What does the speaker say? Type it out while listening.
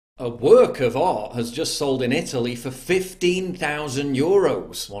A work of art has just sold in Italy for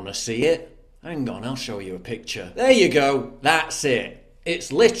 €15,000. Wanna see it? Hang on, I'll show you a picture. There you go, that's it.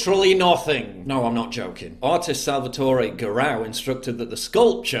 It's literally nothing. No, I'm not joking. Artist Salvatore Garau instructed that the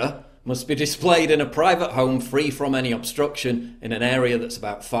sculpture must be displayed in a private home free from any obstruction in an area that's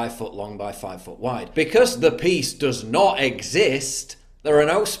about 5 foot long by 5 foot wide. Because the piece does not exist, there are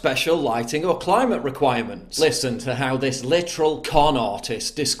no special lighting or climate requirements. Listen to how this literal con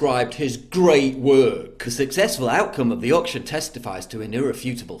artist described his great work. The successful outcome of the auction testifies to an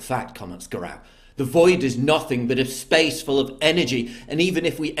irrefutable fact, comments Garau. The void is nothing but a space full of energy, and even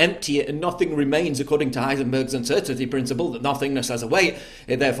if we empty it and nothing remains according to Heisenberg's uncertainty principle that nothingness has a weight,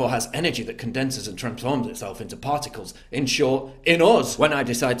 it therefore has energy that condenses and transforms itself into particles. In short, in us. When I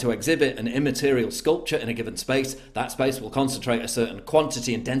decide to exhibit an immaterial sculpture in a given space, that space will concentrate a certain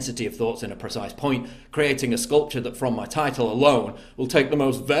quantity and density of thoughts in a precise point, creating a sculpture that from my title alone will take the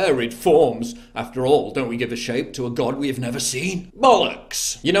most varied forms. After all, don't we give a shape to a god we have never seen?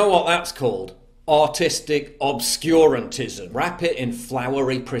 Bollocks! You know what that's called? Artistic obscurantism. Wrap it in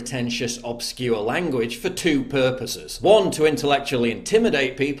flowery, pretentious, obscure language for two purposes. One, to intellectually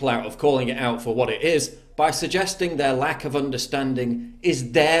intimidate people out of calling it out for what it is, by suggesting their lack of understanding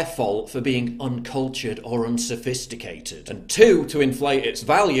is their fault for being uncultured or unsophisticated. And two, to inflate its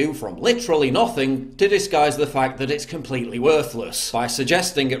value from literally nothing to disguise the fact that it's completely worthless. By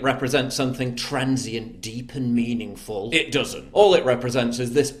suggesting it represents something transient, deep and meaningful, it doesn't. All it represents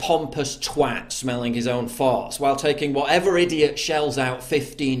is this pompous twat smelling his own farts while taking whatever idiot shells out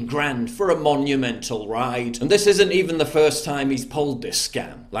 15 grand for a monumental ride. And this isn't even the first time he's pulled this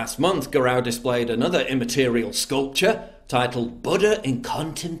scam. Last month, Garau displayed another immaterial sculpture titled Buddha in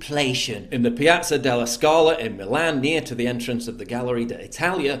Contemplation in the Piazza della Scala in Milan, near to the entrance of the Gallery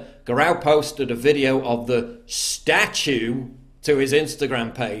d'Italia. Garau posted a video of the statue to his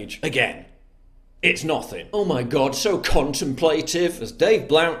Instagram page. Again, it's nothing. Oh my god, so contemplative. As Dave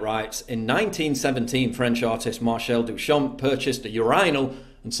Blount writes, in 1917 French artist Marcel Duchamp purchased a urinal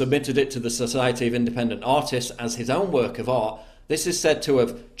and submitted it to the Society of Independent Artists as his own work of art. This is said to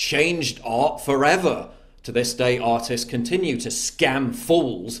have changed art forever. To this day, artists continue to scam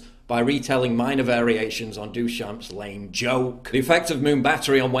fools by retelling minor variations on Duchamp's lame joke. The effect of Moon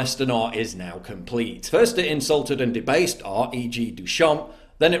Battery on Western art is now complete. First it insulted and debased art, e.g. Duchamp.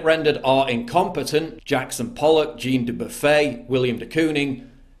 Then it rendered art incompetent, Jackson Pollock, Jean de Buffet, William de Kooning.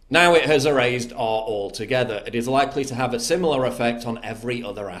 Now it has erased art altogether. It is likely to have a similar effect on every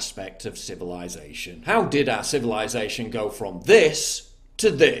other aspect of civilization. How did our civilization go from this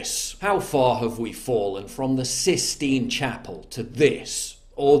to this? How far have we fallen from the Sistine Chapel to this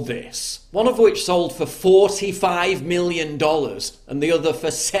or this? One of which sold for $45 million and the other for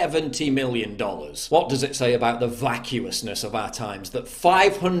 $70 million. What does it say about the vacuousness of our times that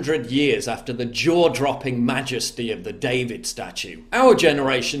 500 years after the jaw-dropping majesty of the David statue, our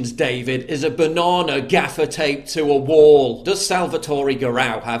generation's David is a banana gaffer taped to a wall? Does Salvatore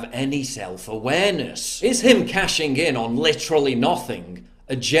Garau have any self-awareness? Is him cashing in on literally nothing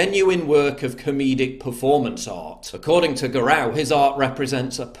a genuine work of comedic performance art? According to Garau, his art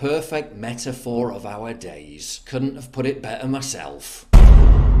represents a perfect metaphor of our days. Couldn't have put it better myself.